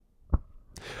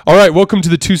All right, welcome to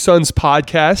the Two Sons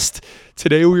podcast.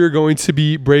 Today we are going to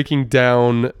be breaking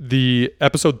down the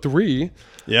episode 3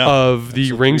 of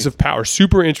the Rings of Power.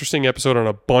 Super interesting episode on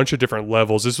a bunch of different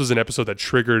levels. This was an episode that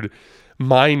triggered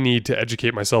my need to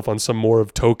educate myself on some more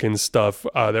of Tolkien stuff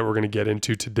that we're going to get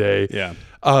into today. Yeah.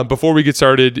 Before we get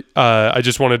started, I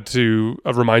just wanted to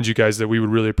remind you guys that we would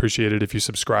really appreciate it if you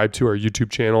subscribe to our YouTube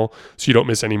channel so you don't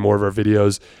miss any more of our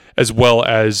videos, as well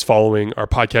as following our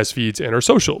podcast feeds and our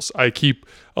socials. I keep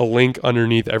a link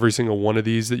underneath every single one of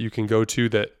these that you can go to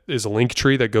that is a link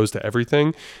tree that goes to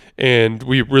everything. And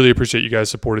we really appreciate you guys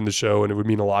supporting the show, and it would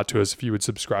mean a lot to us if you would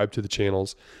subscribe to the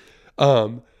channels.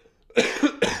 Dude,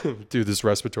 this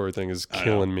respiratory thing is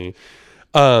killing me.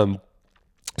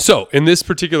 So in this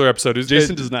particular episode,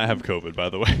 Jason does not have COVID, by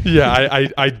the way. Yeah,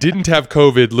 I didn't have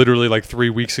COVID literally like 3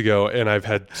 weeks ago, and I've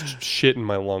had shit in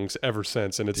my lungs ever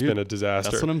since, and it's been a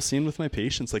disaster. That's what I'm seeing with my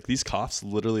patients. Like, these coughs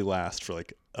literally last for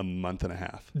like a month and a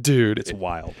half. Dude, it's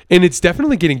wild. And it's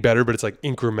definitely getting better, but it's like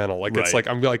incremental. Like, right. It's like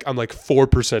I'm like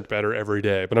 4% better every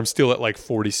day, but I'm still at like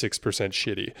 46%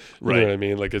 shitty. You know what I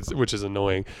mean? Like, which is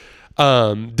annoying.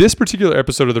 This particular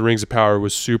episode of The Rings of Power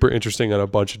was super interesting on a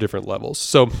bunch of different levels.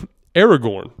 So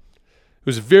Aragorn,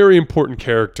 who's a very important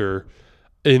character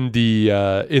in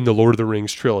the Lord of the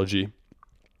Rings trilogy,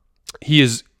 he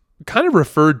is kind of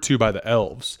referred to by the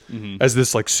elves as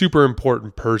this like super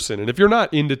important person. And if you're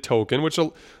not into Tolkien, which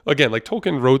again, like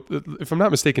Tolkien wrote, if I'm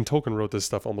not mistaken, Tolkien wrote this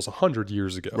stuff almost 100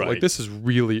 years ago. Right. Like, this is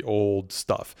really old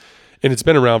stuff, and it's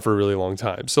been around for a really long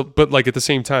time. So, but like at the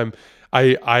same time,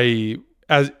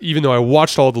 even though I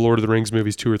watched all the Lord of the Rings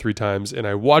movies 2 or 3 times, and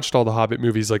I watched all the Hobbit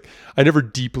movies, like I never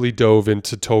deeply dove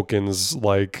into Tolkien's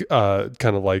like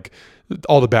kind of like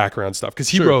all the background stuff, because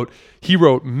he wrote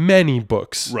many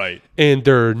books, right? And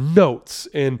there are notes,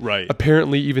 and right.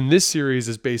 Apparently even this series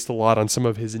is based a lot on some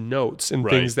of his notes and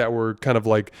things that were kind of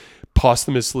like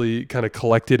posthumously kind of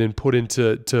collected and put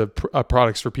into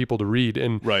products for people to read.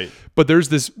 And but there's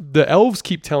the elves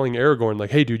keep telling Aragorn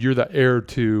like, hey dude, you're the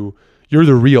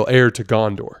real heir to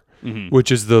Gondor,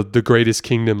 which is the greatest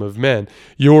kingdom of men.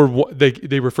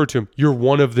 They refer to him, you're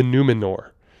one of the Numenor,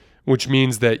 which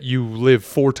means that you live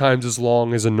 4 times as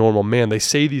long as a normal man. They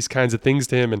say these kinds of things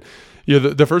to him, and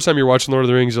the first time you're watching Lord of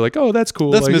the Rings, you're like, oh, that's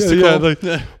cool. That's like, mystical.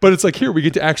 Yeah. But it's like, here, we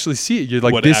get to actually see it. You're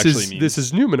like, what this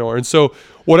is Numenor. And so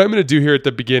what I'm going to do here at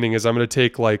the beginning is I'm going to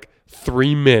take like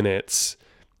 3 minutes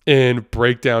and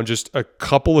break down just a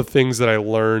couple of things that I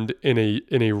learned in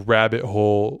a rabbit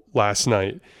hole last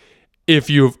night.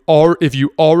 If you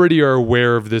already are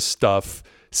aware of this stuff,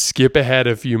 skip ahead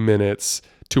a few minutes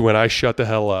to when I shut the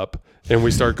hell up and we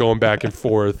start going back and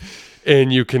forth,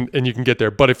 and you can get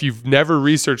there. But if you've never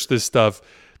researched this stuff,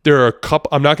 there are a couple.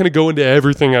 I'm not going to go into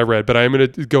everything I read, but I'm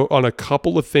going to go on a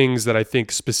couple of things that I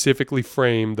think specifically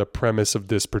frame the premise of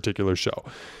this particular show.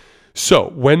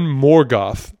 So when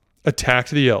Morgoth attacked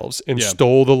the elves and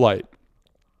stole the light,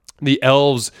 the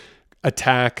elves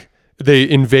they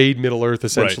invade Middle-earth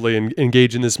essentially and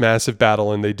engage in this massive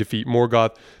battle, and they defeat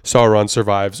Morgoth. Sauron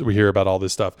survives. We hear about all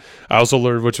this stuff. I also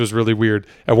learned, which was really weird,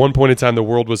 at one point in time the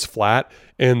world was flat,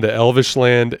 and the Elvish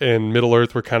land and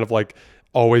Middle-earth were kind of like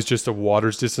always just a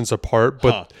water's distance apart,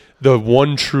 but the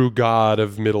one true god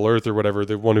of Middle-earth, or whatever,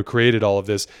 the one who created all of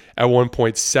this, at one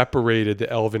point separated the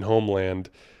elven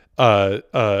homeland of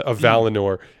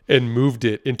Valinor and moved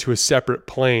it into a separate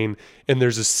plane, and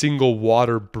there's a single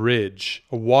water bridge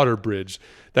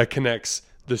that connects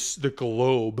the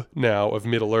globe now of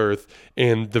Middle-earth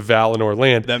and the Valinor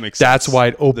land. That makes That's sense. why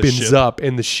it opens up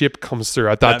and the ship comes through.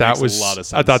 I thought that was a lot of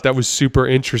sense. I thought that was super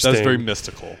interesting. That's very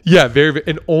mystical. Yeah, very,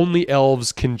 and only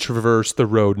elves can traverse the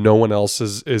road. No one else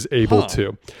is able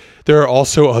to. There are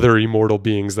also other immortal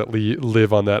beings that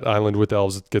live on that island with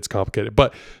elves. It gets complicated.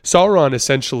 But Sauron,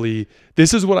 essentially,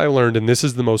 this is what I learned, and this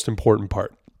is the most important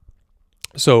part.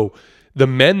 So the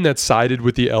men that sided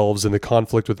with the elves in the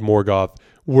conflict with Morgoth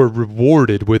were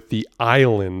rewarded with the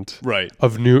island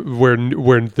of where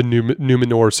the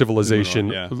Numenor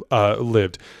civilization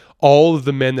lived. All of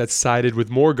the men that sided with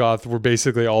Morgoth were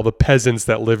basically all the peasants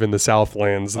that live in the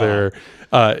Southlands there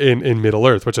in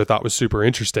Middle-earth, which I thought was super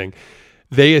interesting.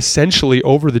 They essentially,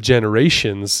 over the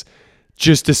generations,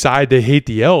 just decide they hate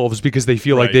the elves because they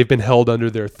feel like they've been held under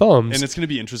their thumbs. And it's going to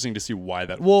be interesting to see why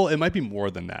that. Well, it might be more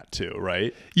than that too,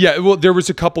 right? Yeah, well, there was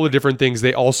a couple of different things.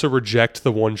 They also reject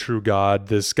the one true God,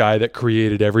 this guy that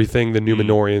created everything. The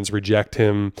Numenorians reject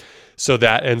him. So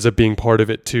that ends up being part of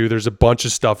it too. There's a bunch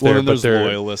of stuff Well, there, and but there's they're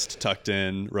loyalists tucked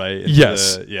in, right? Into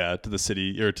Yes. to the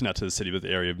city, or not to the city, but the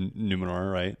area of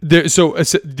Numenor, right?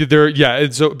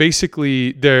 so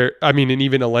basically there. I mean, and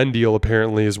even Elendil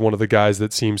apparently is one of the guys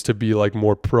that seems to be like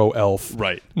more pro elf,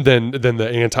 Right. than the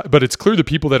anti. But it's clear the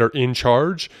people that are in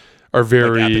charge are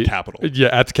very Like at the capital. Yeah,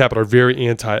 at the capital are very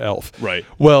anti-elf. Right.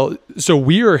 Well, so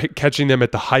we are catching them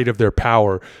at the height of their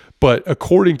power, but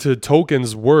according to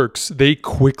Tolkien's works, they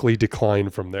quickly decline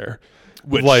from there,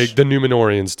 like the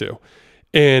Numenorians do.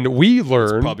 And we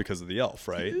learn Probably because of the elf,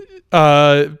 right?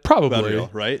 probably Galadriel,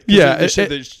 right? 'Cause Yeah, they said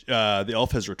that, the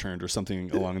elf has returned or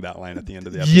something along that line at the end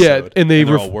of the episode. Yeah, and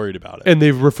they're all worried about it, and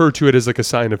they refer to it as like a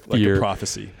sign of like fear. a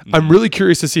prophecy. I'm really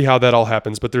curious to see how that all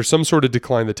happens, but there's some sort of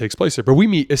decline that takes place there. But we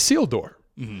meet Isildur,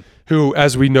 who,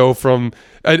 as we know from,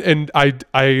 and I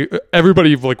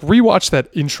everybody like rewatch that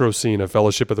intro scene of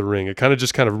Fellowship of the Ring. It kind of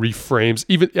reframes.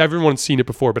 Even everyone's seen it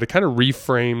before, but it kind of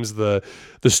reframes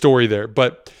the story there.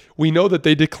 But we know that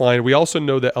they decline. We also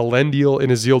know that Elendil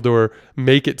and Isildur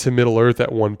make it to Middle Earth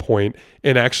at one point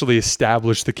and actually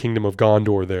establish the kingdom of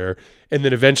Gondor there. And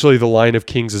then eventually the line of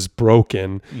kings is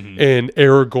broken, and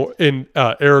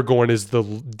Aragorn is the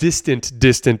distant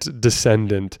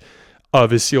descendant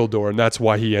of Isildur, and that's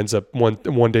why he ends up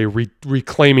one day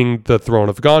reclaiming the throne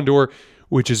of Gondor,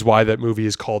 which is why that movie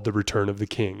is called The Return of the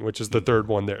King, which is the third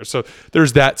one there. So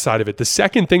there's that side of it. The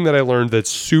second thing that I learned that's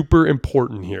super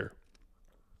important here,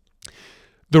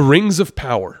 the rings of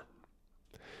power.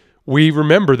 We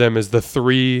remember them as the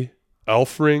 3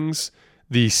 elf rings,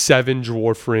 the 7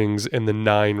 dwarf rings, and the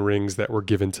 9 rings that were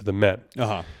given to the men.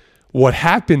 What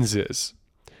happens is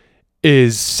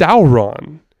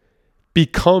Sauron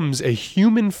becomes a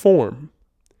human form,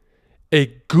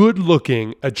 a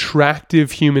good-looking,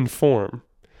 attractive human form,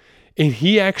 and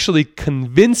he actually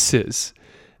convinces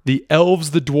the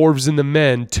elves, the dwarves, and the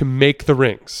men to make the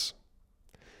rings,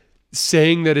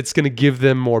 saying that it's going to give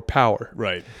them more power.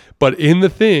 Right. But in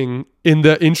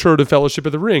the intro to Fellowship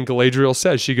of the Ring, Galadriel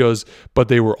says, she goes, but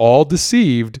they were all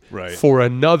deceived, Right. For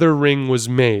another ring was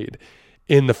made.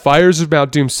 In the fires of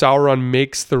Mount Doom, Sauron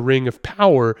makes the ring of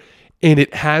power, and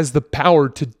it has the power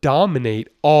to dominate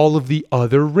all of the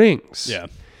other rings. Yeah.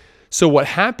 So what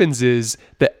happens is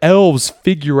the elves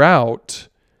figure out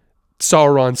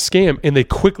Sauron's scam, and they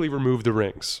quickly remove the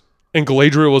rings. And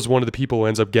Galadriel was one of the people who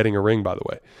ends up getting a ring, by the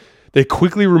way. They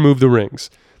quickly remove the rings.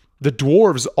 The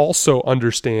dwarves also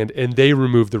understand, and they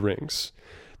remove the rings.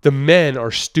 The men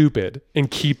are stupid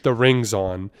and keep the rings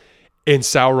on, and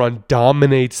Sauron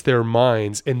dominates their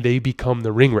minds, and they become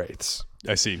the ring wraiths.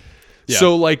 I see. Yeah.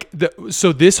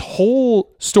 So this whole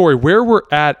story, where we're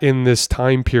at in this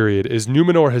time period, is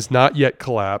Numenor has not yet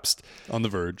collapsed, On the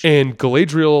verge. and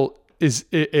Galadriel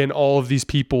and all of these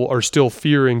people are still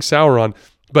fearing Sauron.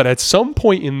 But at some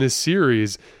point in this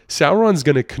series, Sauron's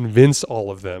going to convince all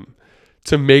of them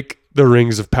to make the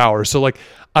rings of power. So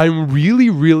I'm really,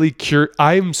 really curious.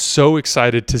 I'm so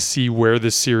excited to see where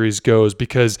this series goes,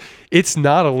 because it's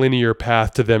not a linear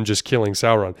path to them just killing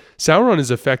Sauron. Sauron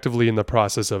is effectively in the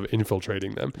process of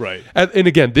infiltrating them. Right. And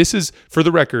again, this is, for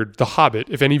the record, The Hobbit.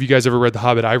 If any of you guys ever read The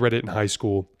Hobbit, I read it in high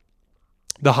school.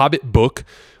 The Hobbit book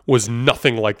was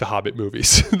nothing like the Hobbit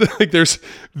movies. There's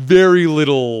very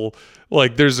little.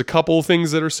 There's a couple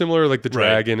things that are similar, like the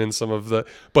dragon and some of the,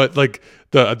 but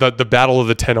the Battle of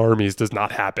the 10 Armies does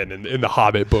not happen in the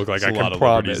Hobbit book. There's I a can lot of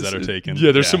promise. liberties that are taken.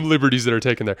 Yeah, there's some liberties that are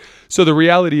taken there. So the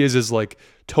reality is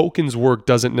Tolkien's work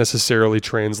doesn't necessarily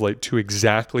translate to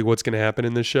exactly what's going to happen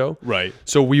in this show. Right.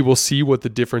 So we will see what the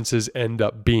differences end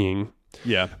up being.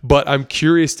 Yeah. But I'm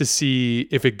curious to see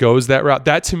if it goes that route.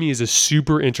 That to me is a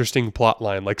super interesting plot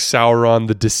line, like Sauron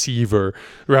the Deceiver,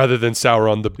 rather than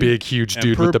Sauron the big, huge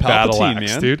dude Emperor with the battle Palpatine,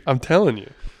 axe, man. dude. I'm telling you.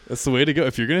 That's the way to go.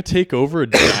 If you're going to take over a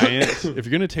giant, if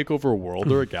you're going to take over a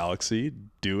world or a galaxy,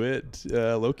 do it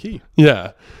low key.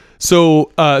 Yeah.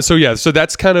 So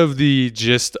that's kind of the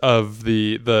gist of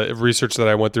the research that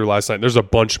I went through last night. There's a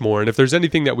bunch more, and if there's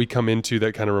anything that we come into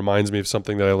that kind of reminds me of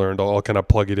something that I learned, I'll kind of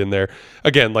plug it in there.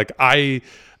 Again, I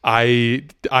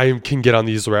can get on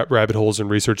these rabbit holes and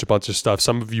research a bunch of stuff.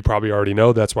 Some of you probably already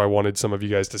know. That's why I wanted some of you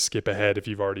guys to skip ahead if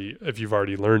you've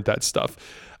already learned that stuff.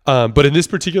 But in this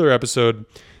particular episode,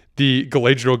 the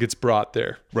Galadriel gets brought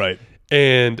there, Right.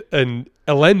 and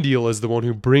Elendil is the one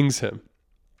who brings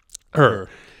her.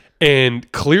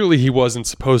 And clearly he wasn't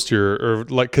supposed to, or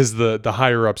because the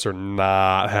higher ups are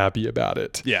not happy about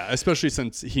it. Yeah, especially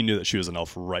since he knew that she was an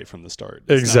elf right from the start.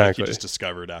 Exactly. He just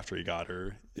discovered after he got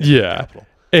her. Yeah. The capital.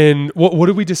 And what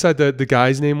did we decide that the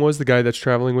guy's name was? The guy that's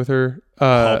traveling with her?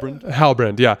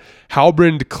 Halbrand, yeah.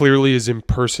 Halbrand clearly is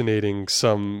impersonating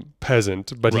some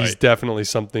peasant, but he's definitely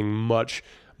something much,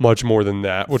 much more than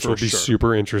that, which For will be sure.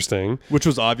 super interesting. Which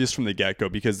was obvious from the get-go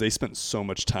because they spent so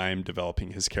much time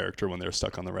developing his character when they were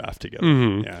stuck on the raft together.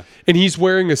 Yeah. And he's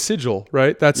wearing a sigil,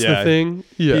 right? That's the Yeah. thing.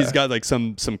 Yeah. He's got like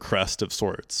some crest of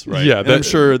sorts, right? Yeah, And that- I'm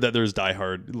sure that there's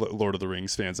diehard Lord of the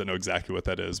Rings fans that know exactly what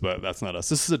that is, but that's not us.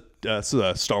 This is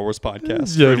a Star Wars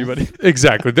podcast for anybody.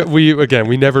 Exactly. That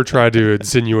we never try to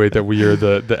insinuate that we are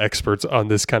the experts on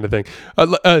this kind of thing.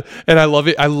 And I love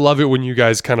it. I love it when you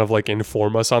guys kind of like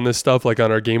inform us on this stuff. Like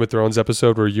on our Game of Thrones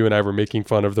episode where you and I were making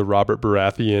fun of the Robert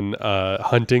Baratheon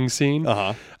hunting scene.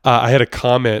 I had a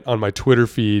comment on my Twitter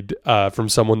feed from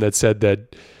someone that said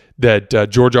that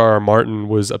George R.R. Martin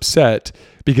was upset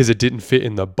because it didn't fit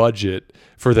in the budget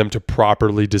for them to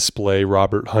properly display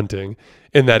Robert hunting,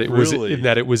 and that it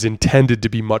Really? was intended to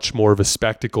be much more of a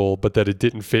spectacle, but that it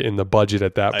didn't fit in the budget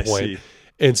at that I point. see.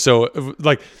 And so,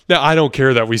 like, now I don't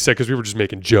care that we said because we were just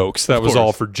making jokes. That was course.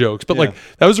 all for jokes. But Yeah. like,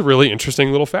 that was a really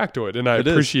interesting little factoid, and I It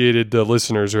is. appreciated the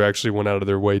listeners who actually went out of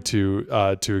their way to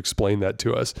explain that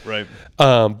to us. Right.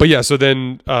 But yeah, so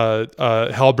then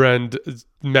Halbrand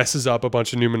messes up a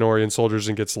bunch of Numenorian soldiers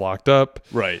and gets locked up.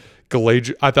 Right.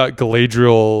 I thought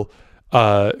Galadriel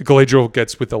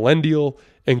gets with Elendil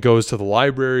and goes to the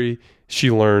library. She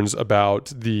learns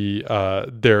about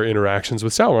their interactions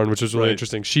with Sauron, which is really Right.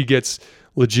 interesting. She gets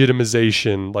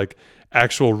legitimization, like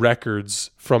actual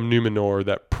records from Numenor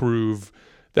that prove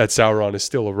that Sauron is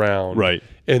still around. Right.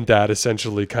 And that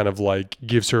essentially kind of like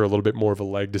gives her a little bit more of a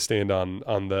leg to stand on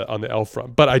the elf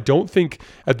front. But I don't think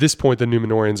at this point the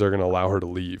Numenorians are going to allow her to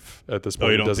leave at this point.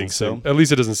 you It don't doesn't think so? seem, at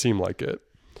least it doesn't seem like it.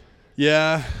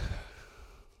 Yeah.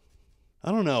 I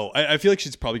don't know. I feel like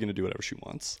she's probably going to do whatever she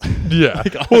wants. Yeah.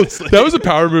 Well, that was a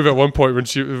power move at one point when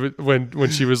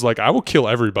she was like, "I will kill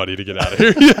everybody to get out of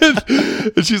here."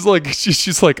 And she's like,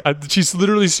 she's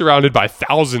literally surrounded by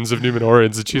thousands of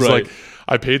Numenorians, and she's Right. like,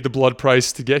 "I paid the blood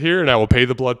price to get here, and I will pay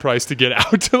the blood price to get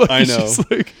out." Like, I know. she's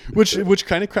like, Which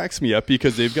kind of cracks me up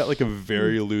because they've got like a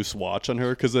very loose watch on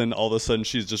her because then all of a sudden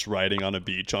she's just riding on a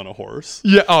beach on a horse.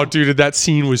 yeah. Oh, dude, that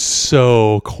scene was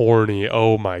so corny.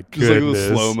 Oh my Just like goodness.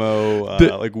 the slow-mo,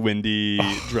 like windy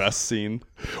dress scene.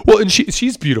 Well, and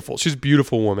she's beautiful. She's a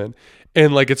beautiful woman.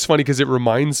 And like it's funny because it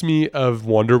reminds me of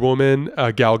Wonder Woman,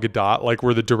 Gal Gadot, like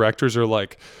where the directors are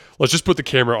like, let's just put the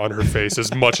camera on her face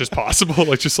as much as possible.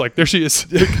 Like just like there she is.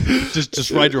 just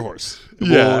ride your horse.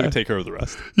 Yeah. We'll take care of the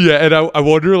rest. Yeah, and I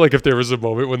wonder like if there was a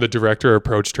moment when the director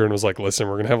approached her and was like, listen,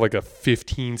 we're gonna have like a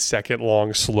 15-second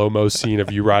long slow-mo scene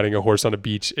of you riding a horse on a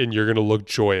beach and you're gonna look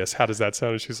joyous. How does that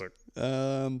sound? And she's like,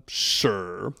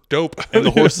 Sure. dope. And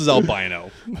the horse is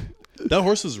albino. That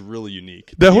horse was really unique.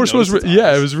 That Did you horse was notice its it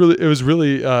eyes? was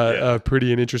really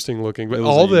pretty and interesting looking. But It was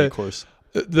all a the unique horse.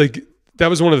 like that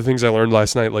was one of the things I learned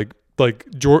last night. Like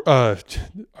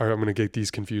I'm gonna get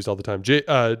these confused all the time.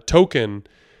 Tolkien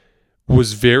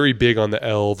was very big on the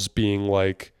elves being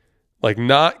like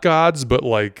not gods, but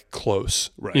like close.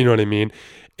 Right. You know what I mean?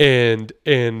 And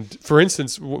for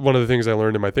instance, one of the things I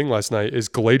learned in my thing last night is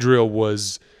Galadriel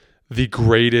was the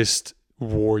greatest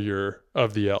warrior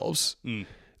of the elves.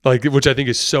 Like, which I think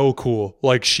is so cool.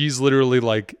 Like, she's literally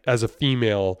like, as a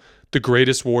female, the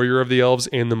greatest warrior of the elves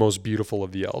and the most beautiful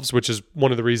of the elves, which is one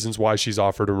of the reasons why she's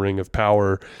offered a ring of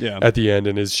power at the end.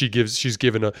 And is she's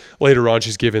given later on,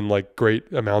 she's given like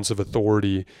great amounts of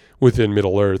authority within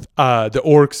Middle Earth. The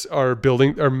orcs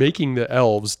are making the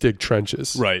elves dig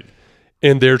trenches. Right.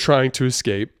 And they're trying to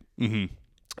escape. Mm-hmm.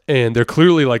 And they're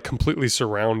clearly like completely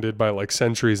surrounded by like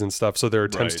sentries and stuff. So their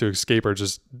attempts Right. to escape are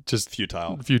just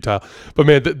Futile. But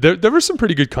man, there were some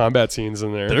pretty good combat scenes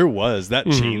in there. There was. That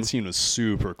chain scene was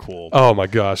super cool. Oh my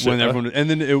gosh! When everyone, and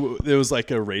then it was like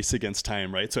a race against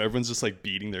time, right? So everyone's just like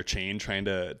beating their chain, trying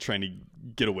to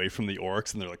get away from the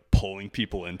orcs, and they're like pulling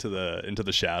people into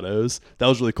the shadows. That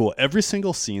was really cool. Every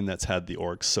single scene that's had the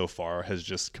orcs so far has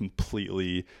just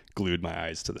completely glued my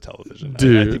eyes to the television.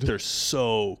 I think they're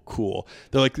so cool.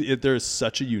 They're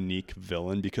such a unique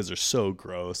villain because they're so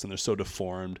gross and they're so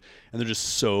deformed and they're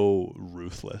just so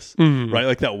ruthless, right?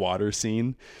 Like that water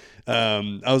scene.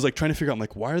 I was like trying to figure out, I'm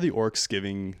like, why are the orcs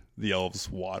giving the elves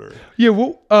water? Yeah.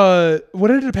 Well,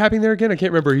 what ended up happening there again? I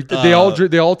can't remember. They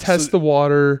all test the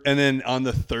water. And then on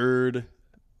the third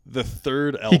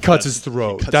elf, He cuts his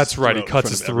throat. That's right. He cuts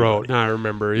his throat. Now I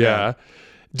remember. Yeah.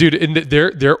 Dude, and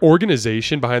their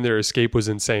organization behind their escape was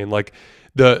insane. Like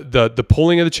the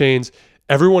pulling of the chains,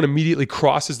 everyone immediately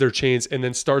crosses their chains and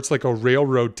then starts like a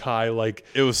railroad tie, like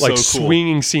it was like so cool.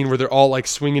 swinging scene where they're all like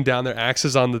swinging down their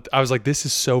axes on the. I was like, this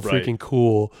is so freaking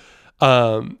cool.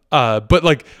 But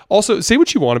like also say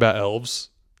what you want about elves,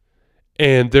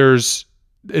 and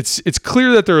it's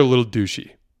clear that they're a little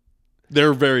douchey.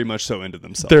 They're very much so into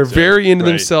themselves. They're very into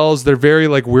Right. themselves. They're very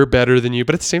like, we're better than you,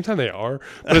 but at the same time they are.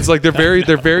 But it's like they're very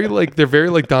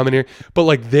like domineering. But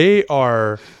like they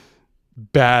are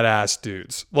badass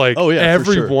dudes. Like Oh, yeah, for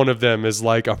every sure. one of them is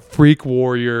like a freak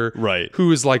warrior, Right.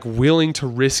 who is like willing to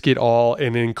risk it all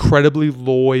and incredibly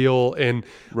loyal and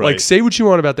like Right. say what you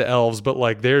want about the elves, but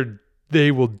like they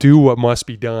will do what must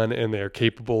be done and they're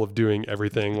capable of doing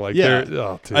everything. Like Yeah.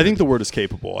 they're I think the word is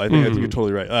capable. I think you're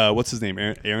totally right. What's his name?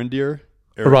 Arondir?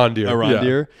 Arondir,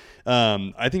 Arondir.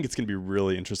 I think it's going to be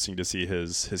really interesting to see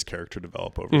his character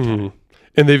develop over time.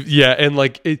 And and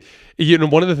like it,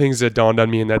 one of the things that dawned on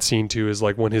me in that scene too is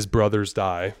like when his brothers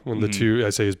die, when the two, I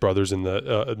say his brothers in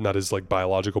the, not his like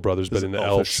biological brothers, but in the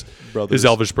elves, his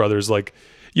elvish brothers, like,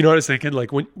 you know what I was thinking?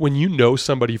 Like when you know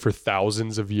somebody for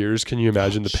thousands of years, can you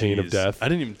imagine the pain of Jeez. death? I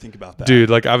didn't even think about that. Dude,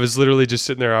 like I was literally just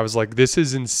sitting there. I was like, this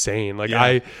is insane. Like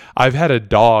Yeah. I've had a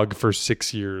dog for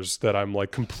 6 years that I'm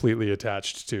like completely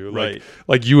attached to. Right.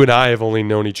 Like you and I have only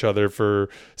known each other for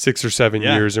 6 or 7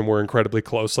 Yeah. years and we're incredibly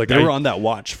close. Like They were on that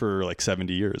watch for like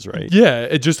 70 years, right?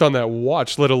 yeah, just on that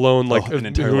watch, let alone like an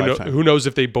entire who, lifetime. who knows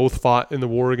if they both fought in the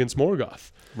war against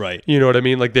Morgoth. Right. You know what I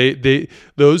mean? Like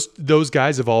those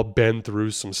guys have all been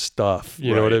through some stuff.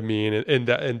 You know what I mean?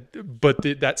 But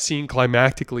that scene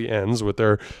climactically ends with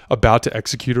they're about to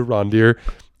execute Arondir,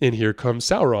 and here comes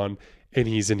Sauron, and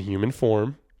he's in human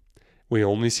form. We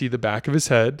only see the back of his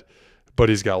head, but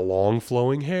he's got long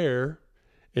flowing hair,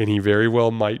 and he very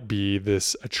well might be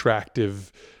this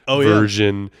attractive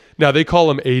version. Now they call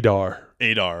him Adar.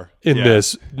 In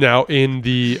this. Now in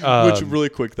the which really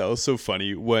quick, that was so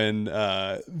funny when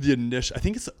the initial, I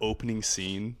think it's the opening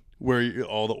scene where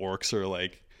all the orcs are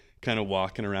like kind of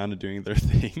walking around and doing their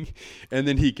thing, and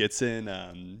then he gets in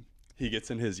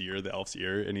his ear, the elf's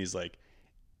ear, and he's like,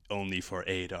 only for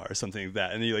Adar or something like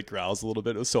that, and he like growls a little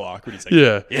bit. It was so awkward. He's like,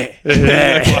 yeah.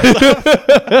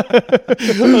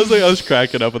 I was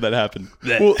cracking up when that happened.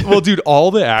 well, dude,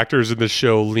 all the actors in the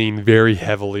show lean very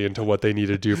heavily into what they need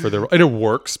to do for their, and it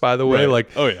works, by the way. Right. Like,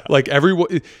 oh yeah, like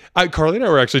everyone, Carly and I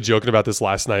were actually joking about this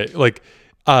last night. Like,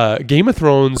 Game of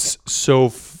Thrones,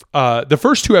 the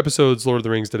first 2 episodes, Lord of the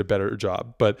Rings did a better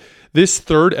job, but this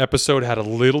third episode had a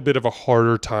little bit of a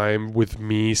harder time with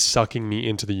me sucking me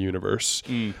into the universe,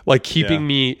 like keeping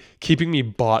me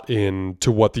bought in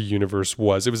to what the universe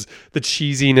was. It was the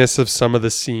cheesiness of some of the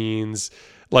scenes.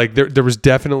 Like there was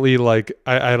definitely like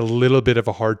I had a little bit of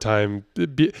a hard time.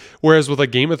 Whereas with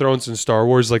like Game of Thrones and Star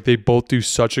Wars, like they both do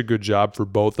such a good job for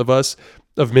both of us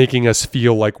of making us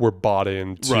feel like we're bought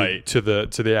in to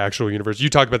the actual universe. You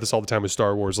talk about this all the time with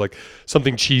Star Wars. Like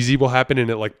something cheesy will happen and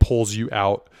it like pulls you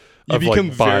out. You become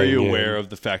like very aware of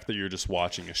the fact that you're just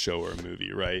watching a show or a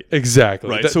movie, right? Exactly.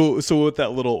 Right. So with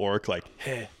that little orc like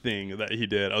thing that he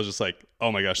did, I was just like,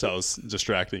 oh my gosh, that was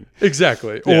distracting.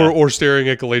 Exactly. Yeah. Or staring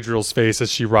at Galadriel's face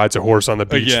as she rides a horse on the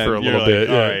beach for a little bit.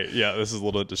 All Yeah. right, yeah, this is a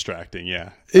little distracting. Yeah,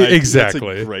 Exactly.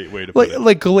 That's a great way to put it.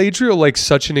 Like Galadriel, like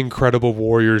such an incredible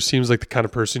warrior, seems like the kind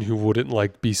of person who wouldn't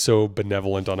like be so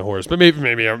benevolent on a horse. But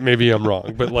maybe I'm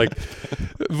wrong. But like,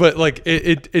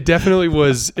 it definitely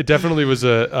was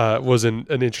an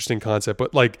interesting concept.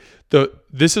 But like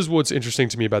this is what's interesting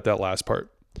to me about that last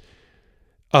part.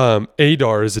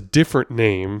 Adar is a different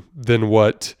name than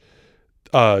what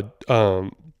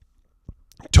Tolkien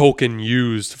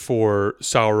used for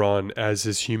Sauron as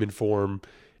his human form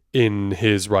in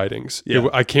his writings. Yeah.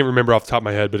 I can't remember off the top of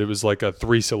my head, but it was like a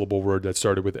 3-syllable word that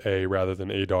started with A rather than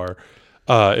Adar.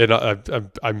 And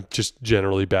I'm just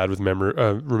generally bad with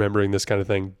remembering this kind of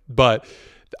thing. But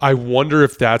I wonder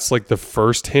if that's like the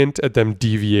first hint at them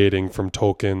deviating from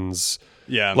Tolkien's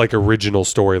like original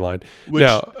storyline. Which,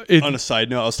 now, on a side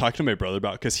note, I was talking to my brother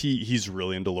about because he's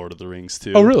really into Lord of the Rings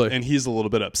too. Oh, really? And he's a little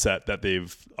bit upset that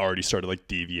they've already started like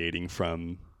deviating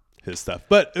from his stuff.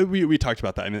 But we talked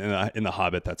about that in the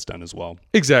Hobbit. That's done as well.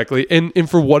 Exactly. And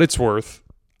for what it's worth,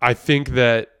 I think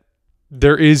that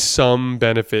there is some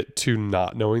benefit to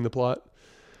not knowing the plot.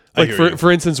 Like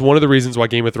for instance, one of the reasons why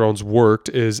Game of Thrones worked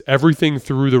is everything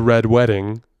through the Red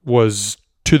Wedding was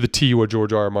to the T what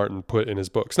George R. R. Martin put in his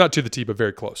books. Not to the T, but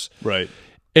very close. Right.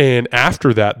 And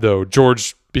after that, though,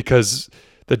 George, because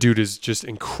the dude is just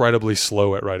incredibly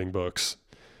slow at writing books,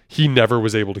 he never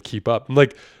was able to keep up.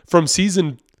 Like from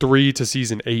season 3 to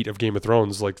season 8 of Game of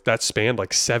Thrones, like that spanned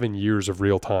like 7 years of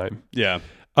real time. Yeah.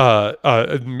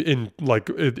 In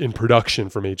production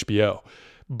from HBO.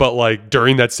 But like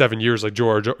during that 7 years, like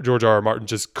George R. R. Martin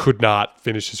just could not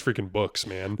finish his freaking books,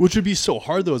 man. Which would be so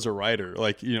hard though as a writer.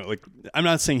 Like, like I'm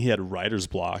not saying he had writer's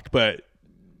block, but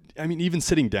I mean, even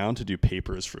sitting down to do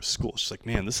papers for school, she's like,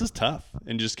 man, this is tough.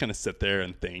 And you just kind of sit there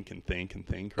and think and think and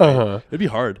think. Right? It'd be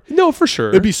hard. No, for sure.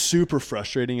 It'd be super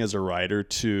frustrating as a writer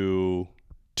to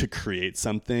create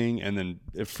something, and then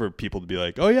for people to be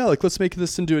like, oh yeah, like let's make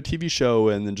this into a TV show,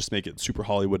 and then just make it super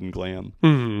Hollywood and glam.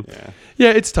 Yeah,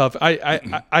 it's tough.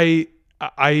 I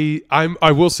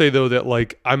will say though that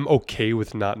like I'm okay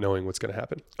with not knowing what's going to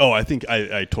happen. Oh, I think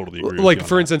I totally agree. Like with you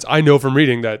for instance, I know from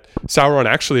reading that Sauron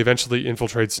actually eventually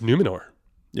infiltrates Numenor.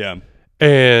 Yeah.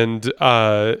 And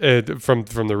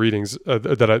from the readings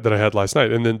that I had last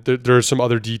night, and then there are some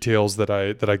other details that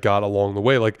I got along the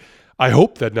way. Like I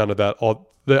hope that none of that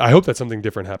I hope that something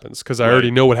different happens, because I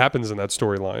already know what happens in that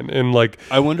storyline. And like,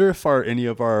 I wonder if any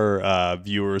of our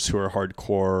viewers who are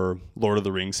hardcore Lord of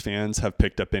the Rings fans have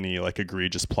picked up any like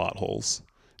egregious plot holes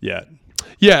yet.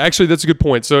 Yeah, actually, that's a good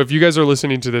point. So if you guys are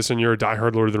listening to this and you're a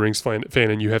diehard Lord of the Rings fan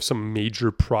and you have some major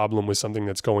problem with something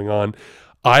that's going on,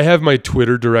 I have my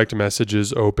Twitter direct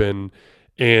messages open,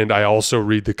 and I also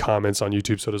read the comments on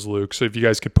YouTube. So does Luke. So if you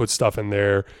guys could put stuff in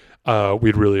there,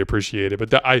 we'd really appreciate it.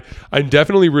 But I'm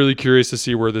definitely really curious to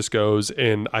see where this goes.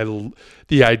 And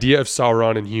the idea of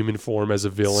Sauron in human form as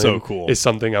a villain so cool. is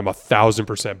something I'm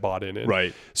 1,000% bought in.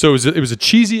 Right. So it was a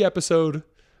cheesy episode.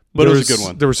 But it was a good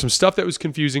one. There was some stuff that was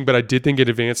confusing, but I did think it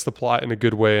advanced the plot in a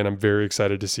good way, and I'm very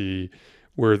excited to see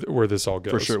where this all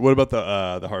goes. For sure. What about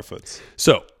the Harfoots?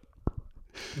 So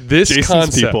this Jason's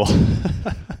concept people.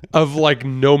 of like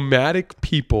nomadic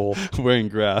people wearing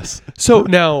grass. So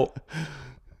now,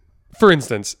 for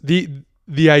instance, the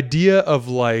idea of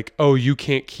like, oh, you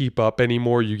can't keep up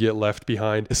anymore, you get left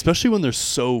behind, especially when they're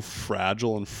so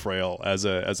fragile and frail as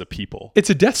a people. It's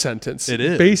a death sentence. It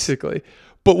is, basically.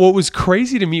 But what was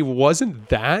crazy to me wasn't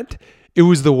that. It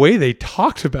was the way they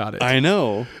talked about it. I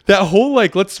know. That whole,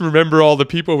 like, let's remember all the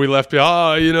people we left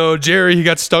behind. Oh, Jerry, he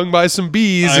got stung by some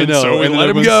bees, so we let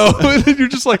him go. And then you're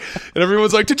just like, and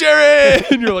everyone's like, to Jerry!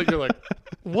 And you're like,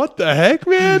 what the heck,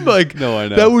 man? Like, no, I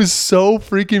know. That was so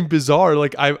freaking bizarre.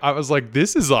 Like, I was like,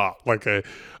 this is a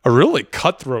really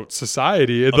cutthroat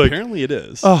society. And apparently it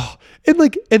is. Oh, and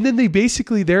then they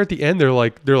basically, there at the end, they're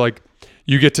like,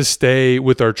 you get to stay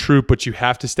with our troop, but you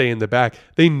have to stay in the back.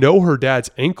 They know her dad's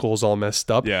ankle's all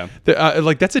messed up. Yeah.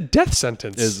 Like, that's a death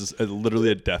sentence. It's literally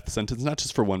a death sentence, not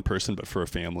just for one person, but for a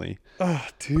family. Oh,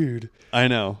 dude. I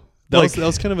know. That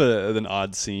was kind of an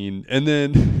odd scene. And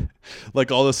then,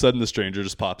 like, all of a sudden, the stranger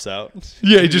just pops out.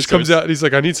 Yeah, he just comes out, and he's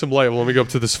like, I need some light. Well, let me go up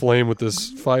to this flame with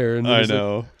this fire. And I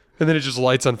know. Like, and then it just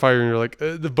lights on fire, and you're like,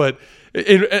 but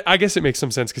I guess it makes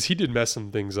some sense, because he did mess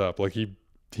some things up. Like, he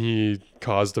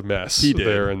caused a mess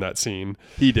there in that scene.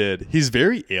 He did. He's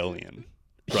very alien,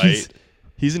 right?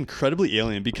 He's incredibly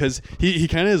alien, because he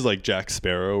kind of is like Jack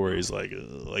Sparrow, where he's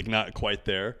like not quite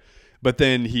there, but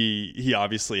then he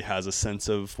obviously has a sense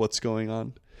of what's going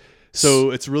on.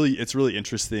 So it's really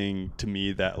interesting to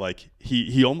me that like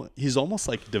he's almost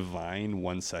like divine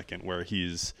 1 second, where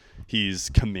he's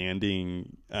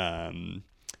commanding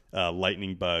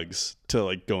lightning bugs to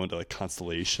like go into like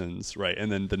constellations, right?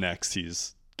 And then the next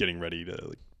he's getting ready to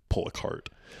like pull a cart.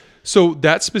 So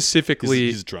that specifically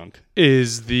he's drunk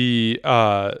is the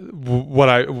what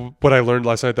I learned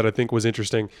last night that I think was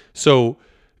interesting. So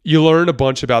you learn a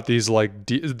bunch about these like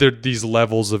these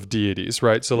levels of deities,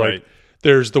 right? So like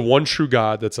there's the one true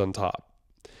God that's on top.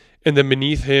 And then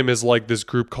beneath him is like this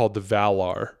group called the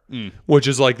Valar, which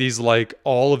is like these, like,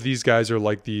 all of these guys are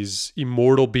like these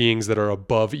immortal beings that are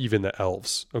above even the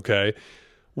elves. Okay.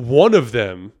 One of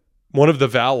the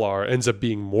Valar ends up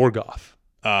being Morgoth.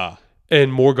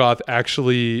 And Morgoth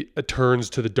actually turns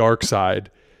to the dark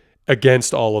side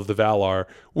against all of the Valar,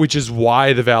 which is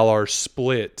why the Valar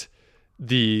split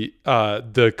the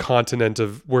continent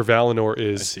of where Valinor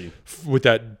is with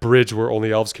that bridge where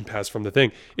only elves can pass from the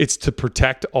thing. It's to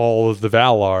protect all of the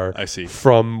Valar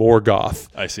from Morgoth.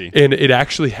 I see. And it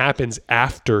actually happens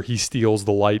after he steals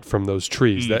the light from those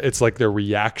trees. That it's like their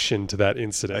reaction to that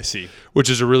incident. I see. Which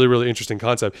is a really, really interesting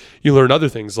concept. You learn other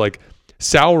things like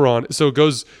Sauron. So it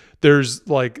goes... There's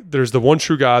the one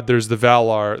true God, there's the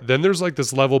Valar, then there's like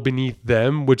this level beneath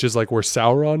them, which is like where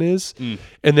Sauron is.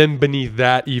 And then beneath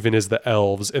that even is the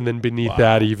elves, and then beneath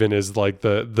that even is like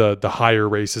the higher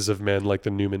races of men, like the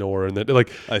Numenor, and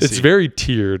it's very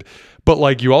tiered. But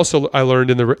like I learned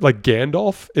in like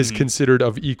Gandalf is considered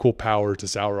of equal power to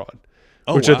Sauron,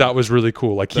 which I thought was really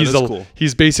cool. Like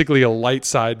he's basically a light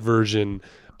side version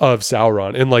of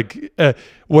Sauron. And like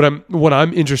what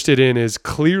I'm interested in is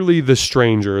clearly the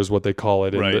stranger is what they call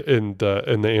it in the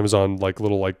Amazon like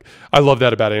little like I love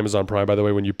that about Amazon Prime, by the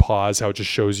way, when you pause how it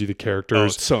just shows you the characters. Oh,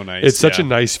 it's so nice. It's such a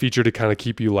nice feature to kind of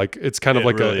keep you like it's kind of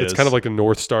like a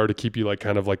North Star to keep you like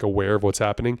kind of like aware of what's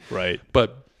happening. Right.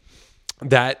 But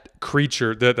that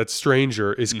creature, that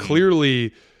stranger, is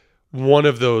clearly one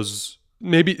of those.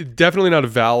 Maybe definitely not a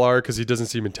Valar because he doesn't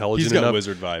seem intelligent enough. He's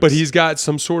got wizard vibes, but he's got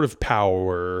some sort of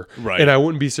power, right? And I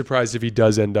wouldn't be surprised if he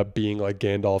does end up being like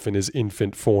Gandalf in his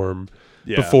infant form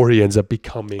before he ends up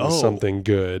becoming something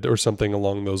good or something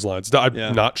along those lines.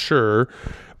 I'm not sure,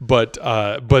 but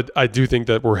I do think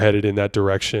that we're headed in that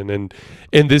direction. And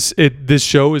this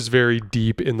show is very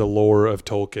deep in the lore of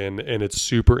Tolkien, and it's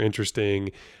super interesting.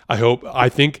 I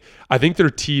think they're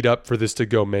teed up for this to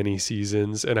go many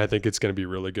seasons, and I think it's going to be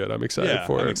really good. I'm excited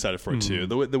for it. I'm excited for it too.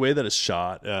 The way that it's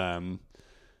shot,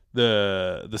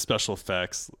 the special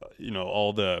effects,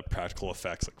 all the practical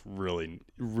effects, like really,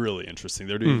 really interesting.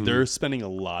 They're spending a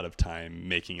lot of time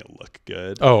making it look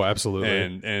good. Oh, absolutely.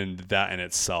 And that in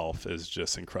itself is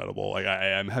just incredible. Like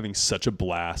I'm having such a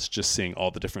blast just seeing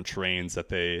all the different terrains that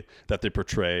they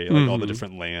portray, like all the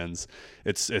different lands.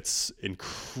 It's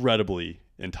incredibly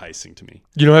enticing to me.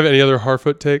 You don't have any other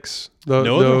Harfoot takes? No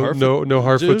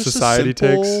Harfoot society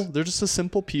takes? They're just a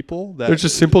simple people. They're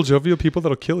just simple, jovial people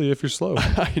that'll kill you if you're slow.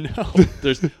 I know.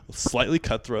 There's slightly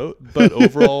cutthroat, but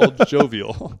overall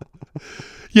jovial.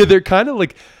 Yeah, they're kind of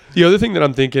like, the other thing that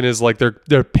I'm thinking is like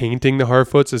they're painting the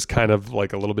Harfoots as kind of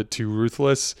like a little bit too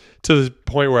ruthless, to the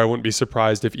point where I wouldn't be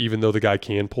surprised if, even though the guy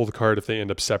can pull the card, if they end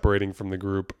up separating from the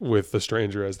group with the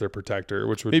stranger as their protector,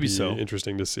 which would be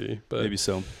interesting to see. But maybe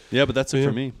so. Yeah, but that's it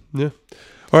for me. Yeah.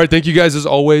 All right, thank you guys as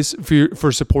always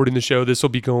for supporting the show. This will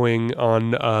be going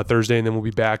on Thursday, and then we'll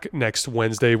be back next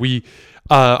Wednesday.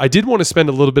 I did want to spend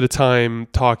a little bit of time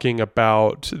talking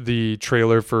about the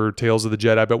trailer for Tales of the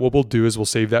Jedi, but what we'll do is we'll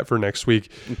save that for next week.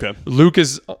 Okay. Luke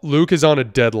is on a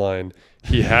deadline.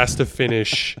 He has to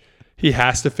finish. He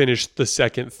has to finish the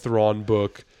second Thrawn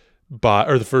book.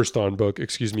 The first Thrawn book,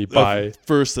 by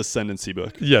first Ascendancy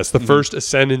book. Yes, the first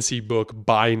Ascendancy book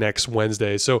by next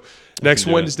Wednesday. So next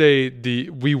Wednesday,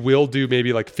 we will do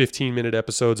maybe like 15-minute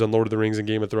episodes on Lord of the Rings and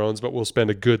Game of Thrones, but we'll spend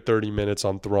a good 30 minutes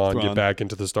on Thrawn, get back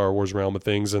into the Star Wars realm of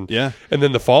things, and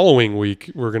then the following week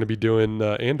we're going to be doing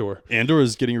Andor. Andor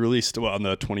is getting released on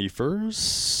the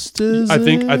 21st.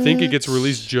 I think it gets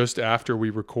released just after we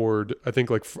record. I think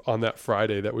like on that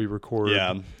Friday that we record.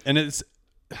 Yeah, and it's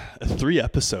 3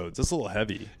 episodes. That's a little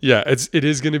heavy. Yeah, it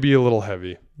is going to be a little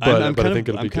heavy, but I think it'll be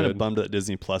good. I'm kind of bummed that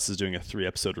Disney Plus is doing a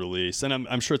 3-episode release, and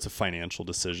I'm sure it's a financial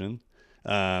decision.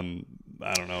 I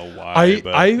don't know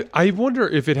why. I wonder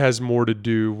if it has more to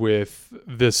do with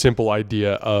the simple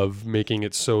idea of making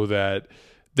it so that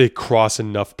they cross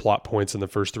enough plot points in the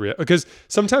first 3, because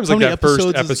sometimes like that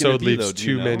first episode leaves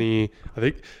too many. I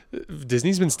think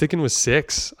Disney's been sticking with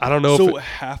 6. I don't know if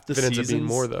half the seasons ends up being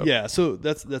more though. Yeah, so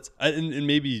that's and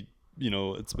maybe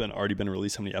it's already been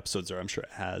released how many episodes there. I'm sure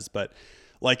it has, but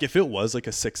like if it was like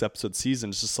a 6-episode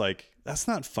season, it's just like that's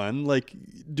not fun. Like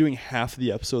doing half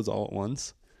the episodes all at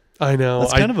once. I know.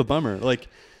 That's kind of a bummer. Like.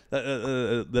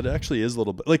 That actually is a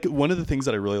little bit like one of the things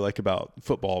that I really like about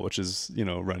football, which is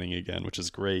running again, which is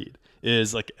great,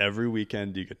 is like every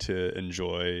weekend you get to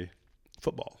enjoy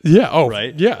football. Yeah. Oh,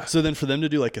 right. Yeah. So then for them to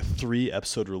do like a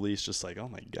 3-episode release, just like, oh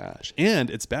my gosh, and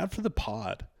it's bad for the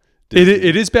pod.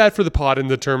 It is bad for the pod in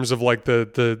the terms of like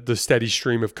the steady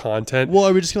stream of content. Well,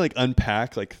 are we just gonna like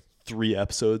unpack like 3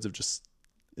 episodes of just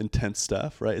intense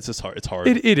stuff? Right. It's just hard. It's hard.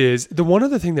 It is. The one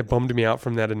other thing that bummed me out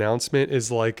from that announcement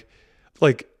is like.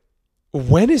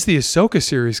 When is the Ahsoka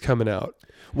series coming out?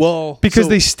 Well, because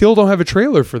they still don't have a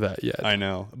trailer for that yet. I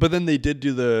know. But then they did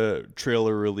do the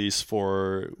trailer release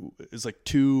for it's like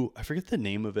 2, I forget the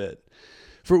name of it.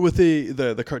 With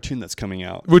the cartoon that's coming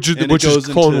out. Which is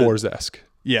Clone Wars-esque.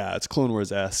 Yeah, it's Clone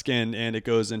Wars-esque, and it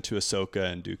goes into Ahsoka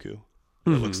and Dooku. It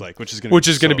looks like, which is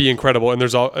going to be incredible. And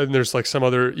there's like some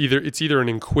other it's either an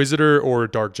Inquisitor or a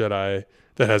Dark Jedi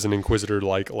that has an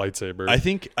Inquisitor-like lightsaber. I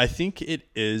think it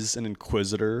is an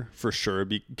Inquisitor for sure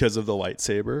because of the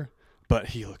lightsaber, but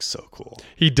he looks so cool.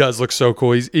 He does look so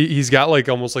cool. He's got like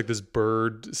almost like this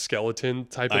bird skeleton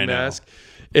type of mask.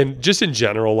 And just in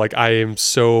general, like I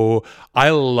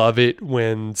love it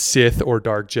when Sith or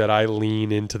Dark Jedi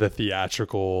lean into the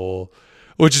theatrical,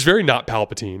 which is very not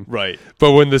Palpatine. Right.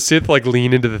 But when the Sith like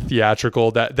lean into the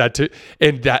theatrical,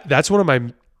 that's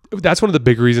one of the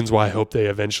big reasons why I hope they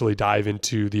eventually dive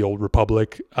into the Old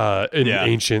Republic,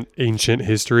 ancient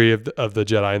history of the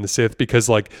Jedi and the Sith, because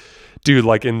like, dude,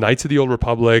 like in Knights of the Old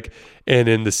Republic and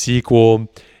in the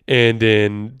sequel and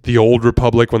in the Old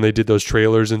Republic when they did those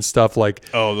trailers and stuff, like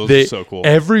those are so cool.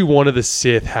 Every one of the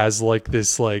Sith has like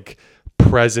this like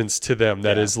presence to them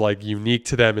that is like unique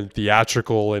to them and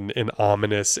theatrical and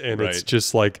ominous, and it's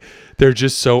just like they're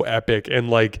just so epic, and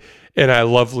like. And I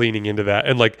love leaning into that,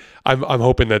 and like I'm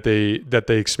hoping that they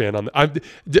expand on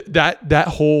that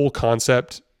whole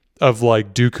concept of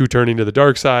like Dooku turning to the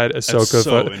dark side, Ahsoka. That's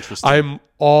so interesting. I'm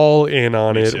all in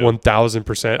on it, too.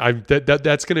 1000%.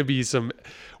 That's going to be some.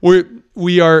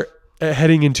 We are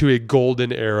heading into a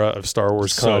golden era of Star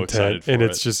Wars So content, excited for and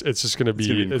it. it's just going to be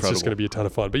incredible. it's just going to be a ton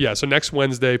of fun. But yeah, so next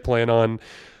Wednesday, plan on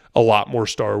a lot more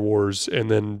Star Wars, and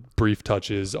then brief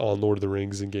touches on Lord of the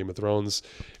Rings and Game of Thrones.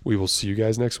 We will see you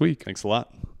guys next week. Thanks a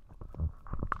lot.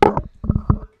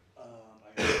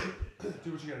 Do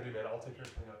what you got to do, man. I'll take care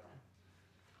of cleanup.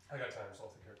 I got time, so I'll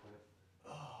take care of cleanup.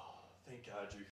 Thank God you